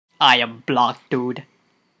I am blocked, dude.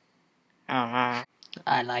 I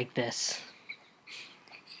like this.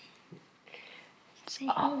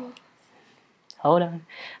 Oh. Hold on.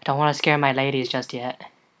 I don't want to scare my ladies just yet.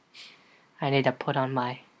 I need to put on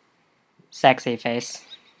my sexy face.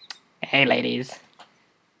 Hey, ladies.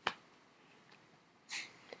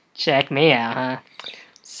 Check me out, huh?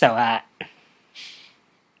 So hot.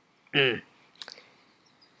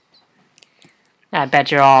 I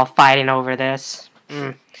bet you're all fighting over this.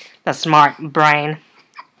 The smart brain.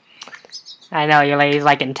 I know you ladies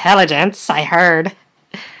like intelligence, I heard.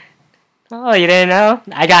 Oh, you didn't know?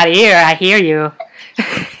 I got ear, I hear you.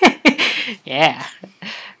 Yeah,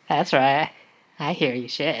 that's right. I hear you,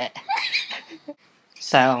 shit.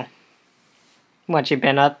 So, what you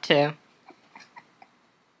been up to?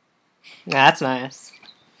 That's nice.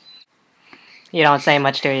 You don't say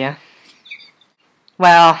much, do you?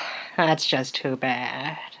 Well, that's just too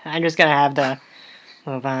bad. I'm just gonna have to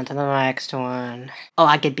move on to the next one. Oh,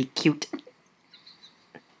 I could be cute.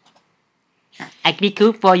 I could be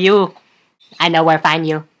cute for you. I know where to find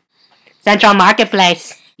you. Central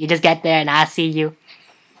Marketplace. You just get there and I'll see you.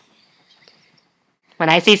 When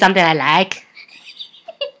I see something I like,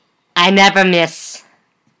 I never miss.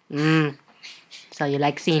 So you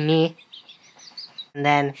like seeing me? And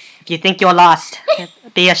then, if you think you're lost,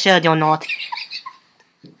 be assured you're not.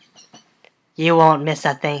 You won't miss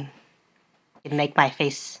a thing. You make my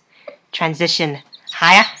face transition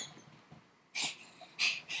higher.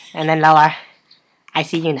 And then lower. I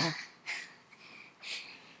see you now.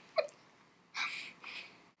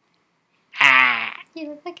 You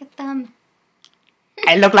look like a thumb.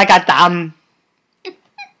 I look like a thumb.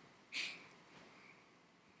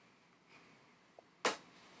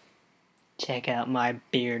 Check out my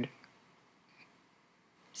beard.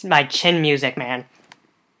 It's my chin music, man.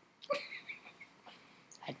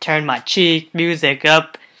 I turn my cheek music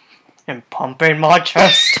up and pump in my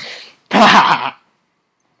chest.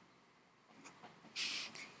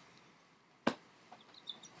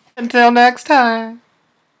 Until next time.